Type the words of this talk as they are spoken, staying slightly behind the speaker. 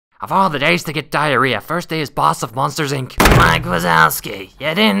Of all the days to get diarrhea, first day as boss of Monsters Inc. Mike Wazowski,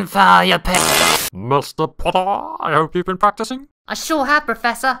 you didn't file your paper. Mr. Potter, I hope you've been practicing. I sure have,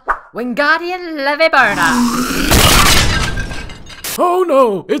 Professor. Wingardium Levibirda. Oh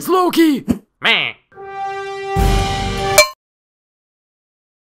no, it's Loki! Man.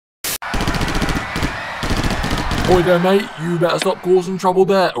 Oi there, mate, you better stop causing trouble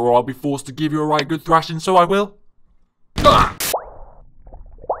there, or I'll be forced to give you a right good thrashing, so I will.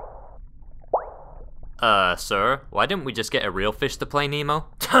 Sir, why didn't we just get a real fish to play Nemo?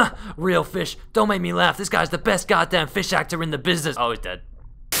 Real fish. Don't make me laugh. This guy's the best goddamn fish actor in the business. Oh, he's dead.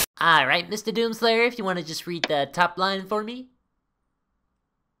 Alright, Mr. Doomslayer, if you want to just read the top line for me.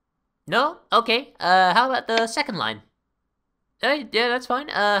 No? Okay, how about the second line? Yeah, that's fine.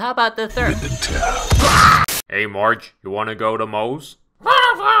 How about the third? Hey Marge, you wanna go to Moe's?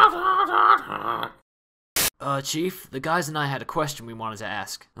 Chief, the guys and I had a question we wanted to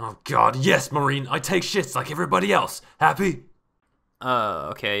ask. Oh god, yes, Marine, I take shits like everybody else. Happy?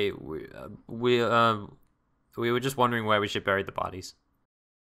 Okay, we were just wondering where we should bury the bodies.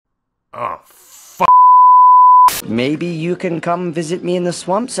 Oh, Maybe you can come visit me in the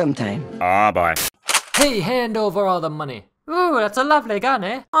swamp sometime. Bye. Hey, hand over all the money. Ooh, that's a lovely gun,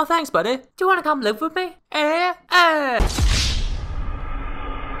 eh? Oh, thanks, buddy. Do you want to come live with me?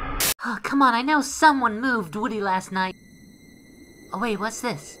 Oh, come on, I know someone moved Woody last night. Oh, wait, what's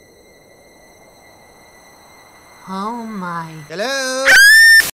this? Oh, my. Hello?